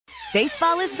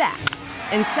Baseball is back,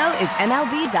 and so is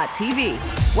MLB.tv.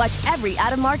 Watch every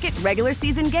out-of-market regular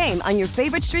season game on your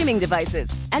favorite streaming devices,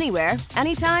 anywhere,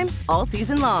 anytime, all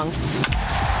season long.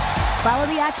 Follow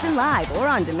the action live or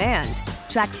on demand.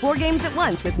 Track 4 games at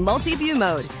once with multi-view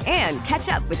mode and catch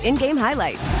up with in-game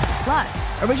highlights.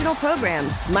 Plus, original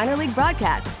programs, minor league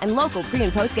broadcasts, and local pre-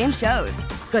 and post-game shows.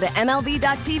 Go to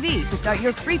MLB.tv to start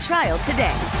your free trial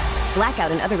today.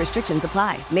 Blackout and other restrictions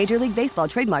apply. Major League Baseball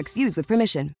trademarks used with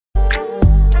permission.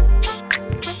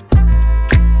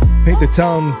 Paint the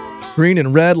town green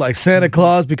and red like Santa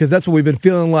Claus, because that's what we've been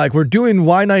feeling like. We're doing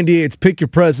Y98's Pick Your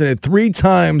President 3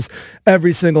 times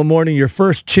every single morning. Your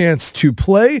first chance to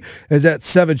play is at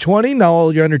 7:20. Now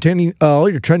all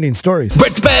your trending stories.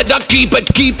 Brett better keep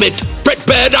it. Brett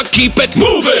better keep it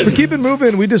moving. For Keep It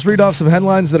Moving, we just read off some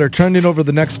headlines that are trending over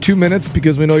the next 2 minutes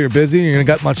because we know you're busy and you're going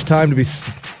to got much time to be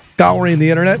scouring the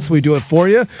internet, so we do it for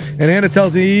you. And Anna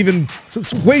tells me even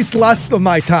waste less of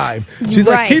my time. She's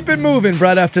like, keep it moving,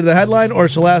 Brett, after the headline, or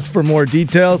she'll ask for more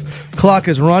details. Clock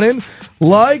is running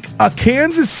like a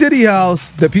Kansas City house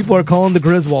that people are calling the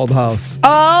Griswold house.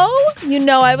 Oh, you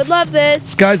know I would love this.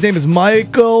 This guy's name is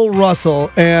Michael Russell,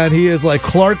 and he is like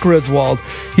Clark Griswold.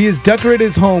 He has decorated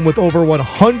his home with over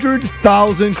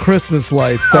 100,000 Christmas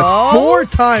lights. That's 4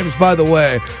 times, by the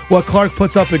way, what Clark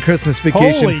puts up in Christmas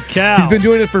Vacation. Holy cow. He's been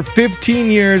doing it for 15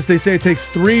 years. They say it takes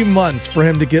 3 months for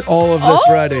him to get all of this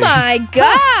ready. Oh, my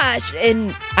gosh.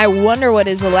 And I wonder what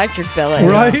his electric bill is.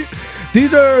 Right?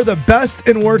 These are the best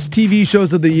and worst TV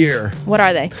shows of the year. What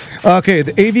are they? Okay,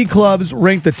 the AV Clubs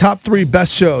ranked the top 3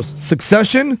 best shows.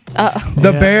 Succession,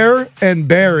 The Bear, and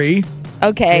Barry.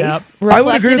 Okay. Yep. I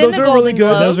would agree. Those are really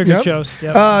good. Those are good shows.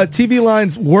 Yep. TV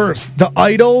Line's worst. The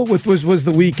Idol, which was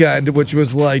The Weeknd, which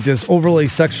was like this overly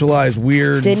sexualized,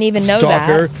 weird Didn't even know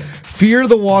stalker. that. Fear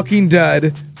the Walking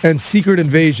Dead and Secret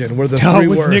Invasion were the 3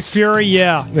 with worst. Nick Fury,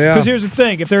 yeah. Because here's the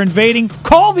thing. If they're invading,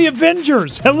 call the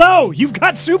Avengers. Hello. You've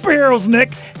got superheroes,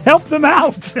 Nick. Help them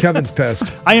out. Kevin's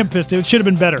pissed. I am pissed. It should have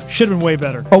been better. Should have been way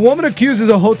better. A woman accuses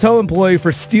a hotel employee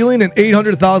for stealing an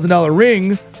 $800,000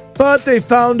 ring, but they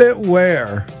found it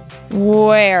where?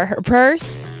 Where? Her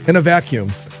purse? In a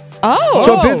vacuum. Oh.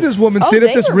 So a businesswoman stayed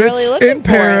at this they were Ritz really looking in for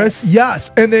Paris. it.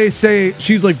 Yes. And they say,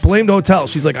 she's like blamed hotel.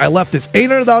 She's like, I left this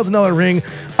 $800,000 ring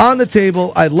on the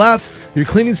table. I left. Your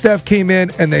cleaning staff came in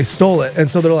and they stole it. And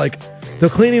so they're like, the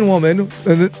cleaning woman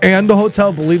and the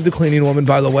hotel believed the cleaning woman,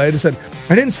 by the way, and said,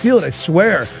 I didn't steal it, I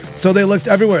swear. So they looked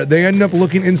everywhere. They ended up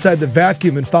looking inside the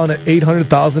vacuum and found an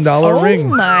 $800,000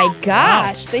 ring. Oh my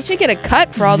gosh. They should get a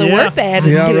cut for all the work they had to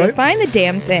do to find the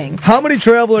damn thing. How many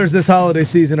travelers this holiday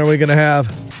season are we going to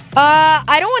have?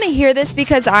 I don't want to hear this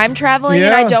because I'm traveling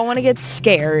and I don't want to get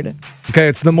scared. Okay,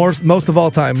 it's the most of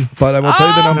all time, but I will tell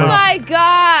you the number. Oh my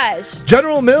gosh.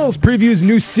 General Mills previews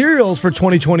new cereals for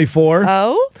 2024.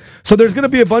 Oh? So there's going to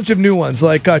be a bunch of new ones,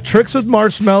 like Trix with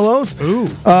marshmallows. Ooh.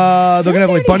 They're going to have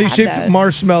like bunny-shaped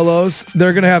marshmallows.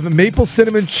 They're going to have maple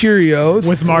cinnamon Cheerios.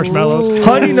 With marshmallows. Ooh.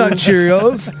 Honey Nut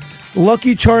Cheerios.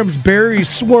 Lucky Charms Berry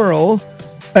Swirl.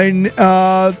 And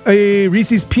a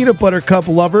Reese's Peanut Butter Cup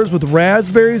Lovers with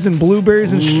raspberries and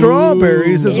blueberries and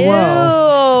strawberries as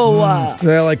well.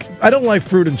 They're like, I don't like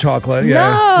fruit and chocolate. Yeah,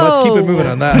 No. let's keep it moving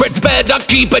on that. Brett better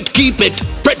keep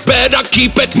it. Brett better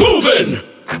keep it moving.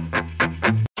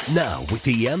 Now, with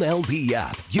the MLB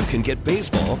app, you can get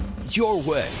baseball your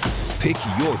way. Pick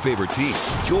your favorite team,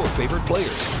 your favorite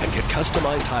players, and get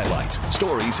customized highlights,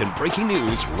 stories, and breaking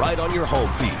news right on your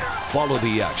home feed. Follow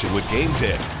the action with Game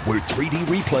 10, where 3D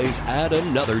replays add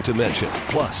another dimension.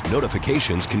 Plus,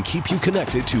 notifications can keep you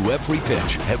connected to every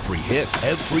pitch, every hit,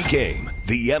 every game.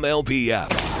 The MLB app.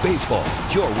 Baseball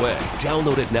your way.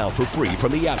 Download it now for free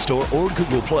from the App Store or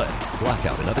Google Play.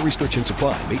 Blackout and other restrictions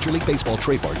apply. Major League Baseball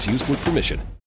trademarks used with permission.